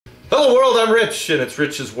Hello world, I'm Rich, and it's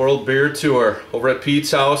Rich's World Beer Tour over at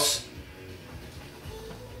Pete's house.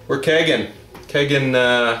 We're kegging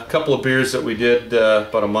a couple of beers that we did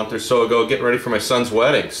about a month or so ago, getting ready for my son's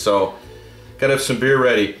wedding. So, gotta have some beer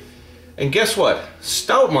ready. And guess what?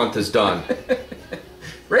 Stout month is done.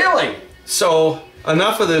 Really? So,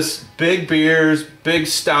 enough of this big beers, big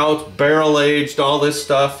stouts, barrel aged, all this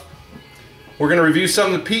stuff. We're gonna review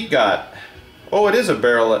something that Pete got. Oh, it is a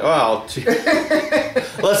barrel. Well,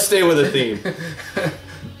 let's stay with the theme.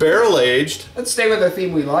 Barrel aged. Let's stay with the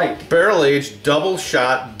theme we like. Barrel aged double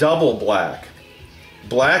shot double black.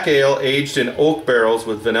 Black ale aged in oak barrels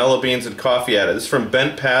with vanilla beans and coffee added. This is from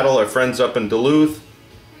Bent Paddle, our friends up in Duluth.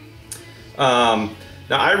 Now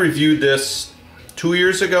I reviewed this 2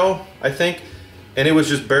 years ago, I think, and it was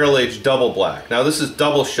just barrel aged double black. Now this is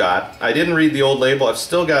double shot. I didn't read the old label. I've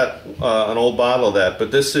still got an old bottle of that,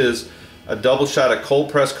 but this is a double shot of cold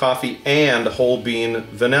pressed coffee and whole bean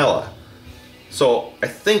vanilla. So I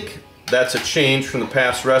think that's a change from the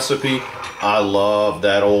past recipe. I love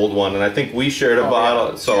that old one, and I think we shared a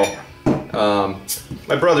bottle. Yeah. So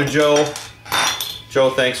my brother Joe,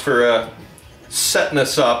 thanks for setting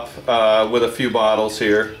us up with a few bottles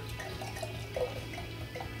here.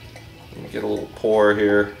 Let me get a little pour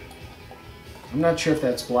here. I'm not sure if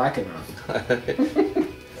that's black enough.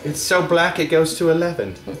 It's so black it goes to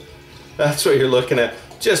 11. That's what you're looking at.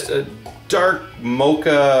 Just a dark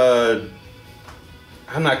mocha.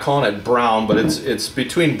 I'm not calling it brown, but it's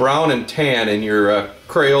between brown and tan in your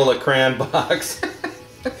Crayola crayon box.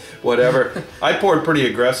 Whatever. I poured pretty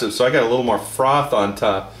aggressive, so I got a little more froth on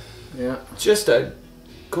top. Yeah. Just a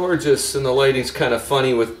gorgeous, and the lighting's kind of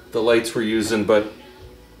funny with the lights we're using, but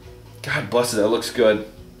God bless it, that looks good.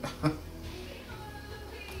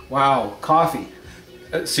 Wow, coffee.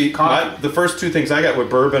 See, the first two things I got were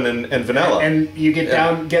bourbon and vanilla. And you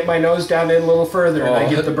get my nose down in a little further, and I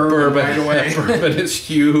get the bourbon right away. Bourbon is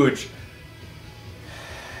huge.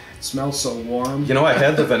 It smells so warm. You know, I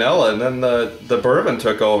had the vanilla, and then the bourbon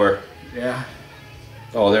took over. Yeah.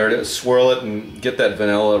 Oh, there it is. Swirl it and get that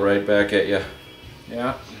vanilla right back at you.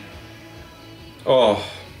 Yeah. Oh,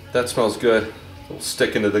 that smells good. It'll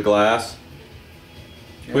stick into the glass.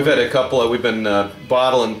 We've had a couple we've been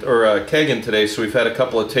bottling or kegging today, so we've had a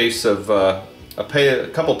couple of tastes of a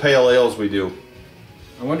couple pale ales we do.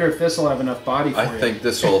 I wonder if this will have enough body for you. I think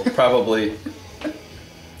this will probably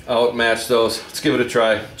outmatch those. Let's give it a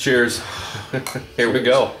try. Cheers. Here we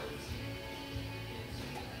go.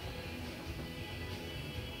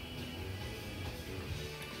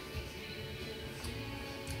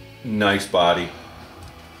 Nice body.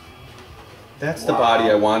 That's the body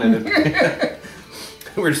I wanted.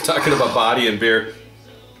 We were just talking about body and beer.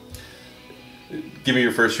 Give me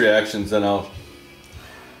your first reactions, then I'll...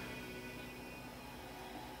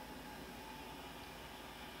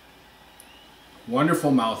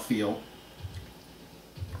 Wonderful mouthfeel.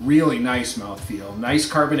 Really nice mouthfeel. Nice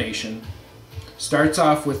carbonation. Starts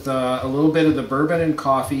off with a little bit of the bourbon and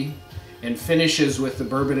coffee, and finishes with the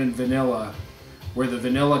bourbon and vanilla, where the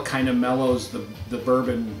vanilla kind of mellows the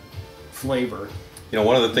bourbon flavor. You know,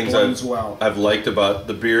 one of the things I've liked about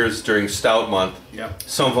the beers during Stout Month,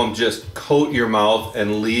 some of them just coat your mouth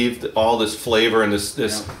and leave all this flavor and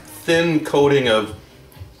this thin coating of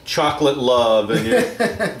chocolate love. And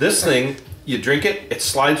this thing, you drink it, it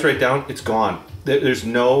slides right down, it's gone. There's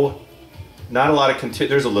not a lot of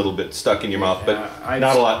there's a little bit stuck in your mouth, but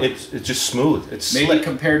not a lot. It's just smooth. It's maybe slick.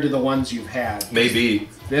 Compared to the ones you've had. Maybe.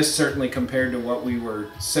 This certainly compared to what we were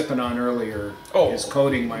sipping on earlier is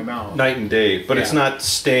coating my mouth. Night and day, but it's not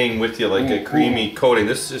staying with you like a creamy coating.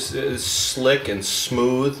 This is slick and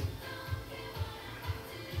smooth.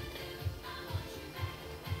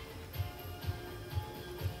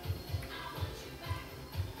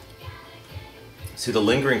 See, the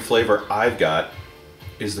lingering flavor I've got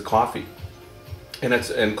is the coffee.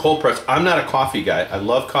 And cold press. I'm not a coffee guy. I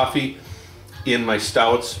love coffee in my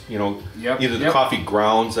stouts, you know, either the coffee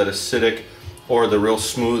grounds, that acidic, or the real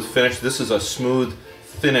smooth finish. This is a smooth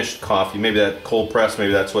finished coffee. Maybe that cold press,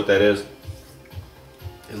 maybe that's what that is.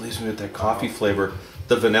 It leaves me with that coffee flavor.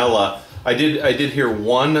 The vanilla. I did hear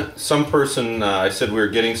some person, I said we were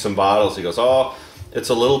getting some bottles. He goes, oh, it's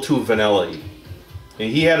a little too vanilla-y.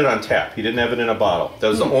 And he had it on tap. He didn't have it in a bottle. That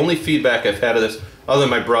was the only feedback I've had of this, other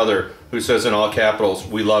than my brother, who says in all capitals,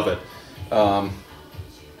 we love it.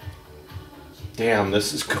 Damn,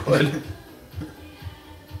 this is good.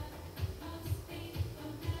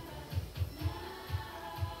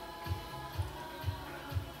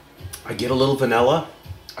 I get a little vanilla.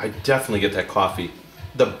 I definitely get that coffee.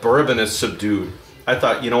 The bourbon is subdued. I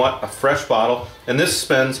thought, you know what, a fresh bottle, and this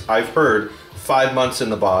spends, I've heard, 5 months in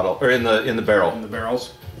the bottle or in the barrel. In the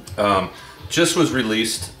barrels. Just was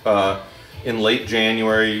released in late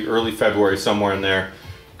January, early February, somewhere in there,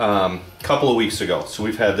 couple of weeks ago. So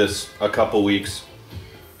we've had this a couple weeks.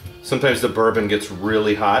 Sometimes the bourbon gets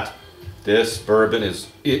really hot. This bourbon is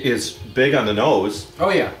big on the nose. Oh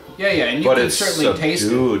yeah, and you can certainly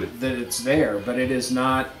taste it, that it's there, but it is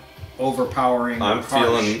not overpowering. I'm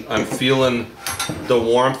feeling the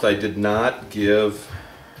warmth. I did not give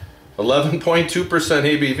 11.2%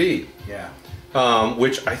 ABV. Yeah.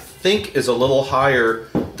 Which I think is a little higher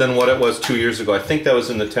than what it was 2 years ago. I think that was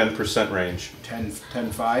in the 10% range.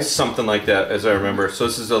 10.5? Something like that, as I remember. So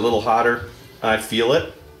this is a little hotter. I feel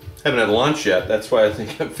it. Haven't had lunch yet. That's why I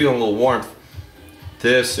think I'm feeling a little warmth.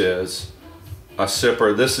 This is a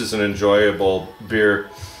sipper. This is an enjoyable beer.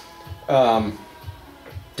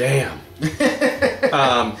 Damn.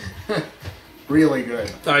 Really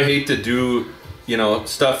good. I hate to do,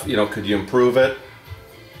 stuff, could you improve it?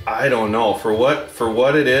 I don't know. For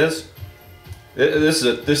what it is, this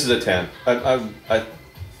is a 10.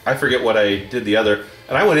 I forget what I did the other,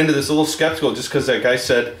 and I went into this a little skeptical just because that guy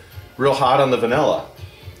said real hot on the vanilla.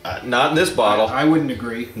 Not in this bottle. I wouldn't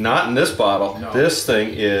agree. Not in this bottle. No. This thing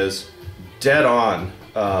is dead on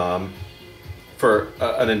for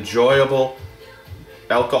an enjoyable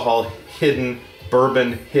alcohol hidden,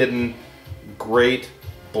 bourbon hidden, great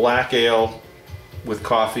black ale with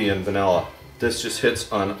coffee and vanilla. This just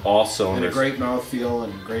hits on all cylinders. And a great mouthfeel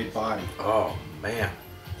and great body. Oh man,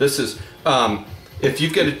 this is if you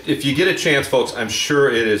get a chance, folks. I'm sure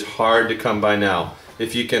it is hard to come by now.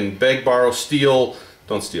 If you can beg, borrow, steal,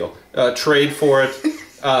 don't steal, trade for it.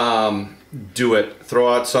 Do it.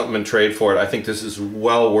 Throw out something and trade for it. I think this is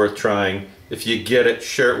well worth trying. If you get it,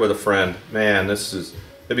 share it with a friend. Man, it'd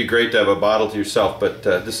be great to have a bottle to yourself, but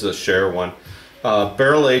this is a share one.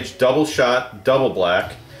 Barrel aged, double shot, double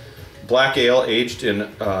black. Black ale aged in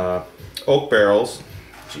oak barrels.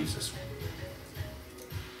 Jesus.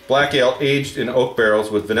 Black ale aged in oak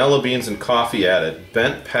barrels with vanilla beans and coffee added.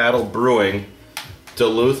 Bent Paddle Brewing,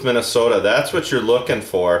 Duluth, Minnesota. That's what you're looking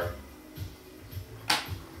for.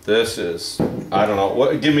 This is, I don't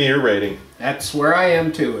know. Give me your rating. That's where I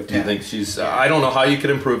am too. A 10. You think she's? I don't know how you could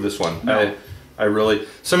improve this one. No. I really.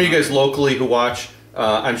 Some of you guys locally who watch,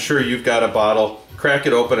 I'm sure you've got a bottle. Crack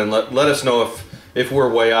it open and let us know if we're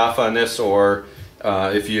way off on this or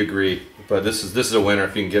if you agree. But this is a winner.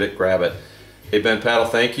 If you can get it, grab it. Hey, Ben Paddle,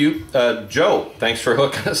 thank you. Joe, thanks for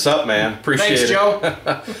hooking us up, man. Appreciate it.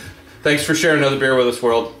 Thanks, Joe. Thanks for sharing another beer with us,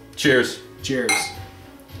 world. Cheers. Cheers.